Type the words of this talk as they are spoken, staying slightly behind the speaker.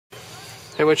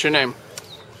Hey, what's your name?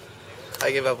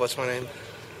 I give up. What's my name?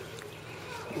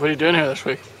 What are you doing here this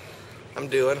week? I'm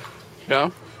doing. Yeah?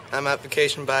 I'm at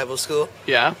Vacation Bible School.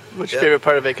 Yeah? What's your Yep. favorite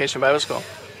part of Vacation Bible School?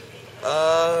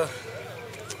 I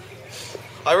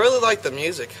really like the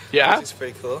music. Yeah? It's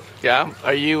pretty cool. Yeah?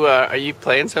 Are you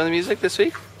playing some of the music this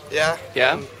week? Yeah.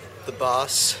 Yeah? I'm the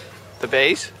boss. The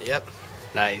bass? Yep.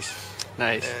 Nice.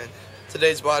 Nice. And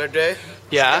today's water day.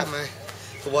 Yeah? Got my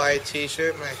Hawaii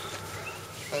t-shirt, my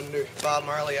Bob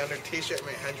Marley under t-shirt,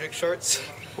 my Hendrix shorts.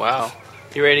 Wow.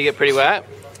 You ready to get pretty wet?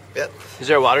 Yep. Is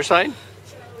there a water slide?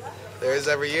 There is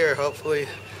every year. Hopefully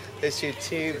this year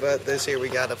too, but this year we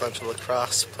got a bunch of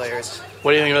lacrosse players.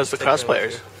 What do you think of those lacrosse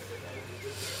players?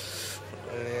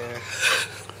 Yeah.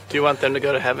 Do you want them to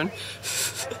go to heaven?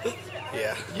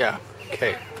 Yeah. Yeah.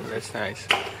 Okay. That's nice.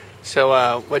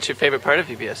 So, what's your favorite part of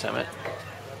VBS Summit?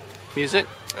 Music?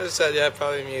 I just said, yeah,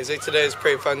 probably music. Today's a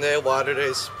pretty fun day. Water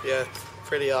day's, yeah,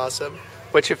 pretty awesome.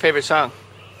 What's your favorite song?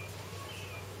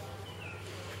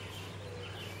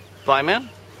 Blind Man?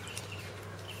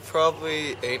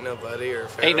 Probably Ain't Nobody or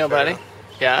Pharaoh Ain't Nobody? Pharaoh.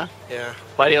 Yeah? Yeah.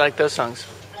 Why do you like those songs?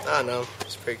 I don't know.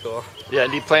 It's pretty cool. Yeah,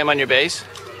 do you play them on your bass?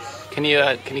 Can you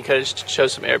kind of show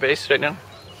some air bass right now?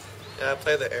 Yeah, I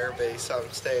play the air bass on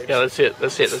stage. Yeah, let's see it.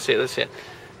 Let's see it. Let's see it. Let's see it.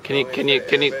 Can you? Can you?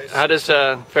 Can you? Air bass? How does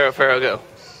Pharaoh Pharaoh go?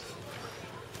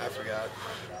 I forgot.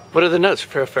 What are the notes for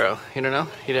Pharaoh Pharaoh? You don't know?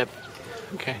 You'd have.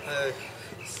 Okay.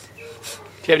 Do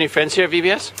you have any friends here at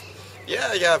VBS? Yeah,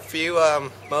 I got a few.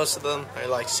 Most of them are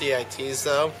like CITs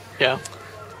though. Yeah.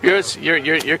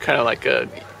 You're kind of like a.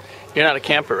 You're not a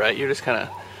camper, right? You're just kind of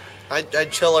I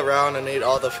chill around and eat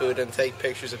all the food and take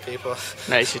pictures of people.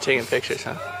 nice. You're taking pictures,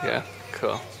 huh? Yeah.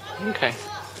 Cool. Okay.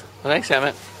 Well, thanks,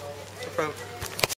 Emmett. No problem.